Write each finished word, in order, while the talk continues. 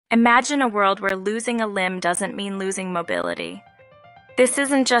Imagine a world where losing a limb doesn't mean losing mobility. This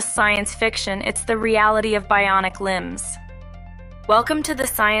isn't just science fiction, it's the reality of bionic limbs. Welcome to the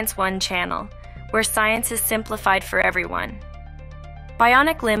Science One channel, where science is simplified for everyone.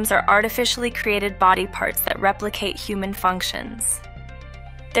 Bionic limbs are artificially created body parts that replicate human functions.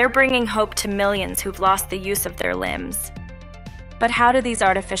 They're bringing hope to millions who've lost the use of their limbs. But how do these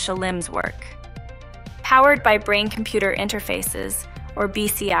artificial limbs work? Powered by brain-computer interfaces, or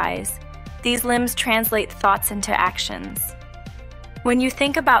BCIs, these limbs translate thoughts into actions. When you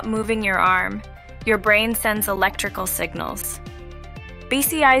think about moving your arm, your brain sends electrical signals.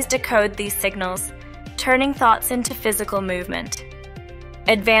 BCIs decode these signals, turning thoughts into physical movement.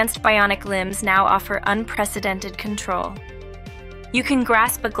 Advanced bionic limbs now offer unprecedented control. You can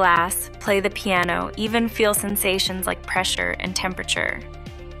grasp a glass, play the piano, even feel sensations like pressure and temperature.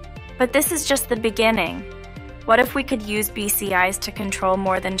 But this is just the beginning. What if we could use BCIs to control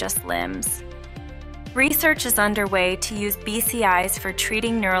more than just limbs? Research is underway to use BCIs for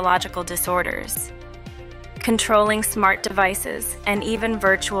treating neurological disorders, controlling smart devices, and even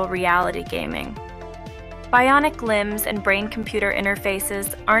virtual reality gaming. Bionic limbs and brain-computer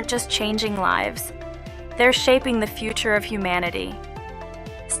interfaces aren't just changing lives, they're shaping the future of humanity.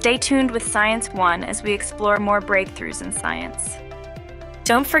 Stay tuned with Science One as we explore more breakthroughs in science.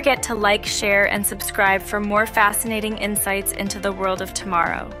 Don't forget to like, share, and subscribe for more fascinating insights into the world of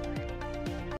tomorrow.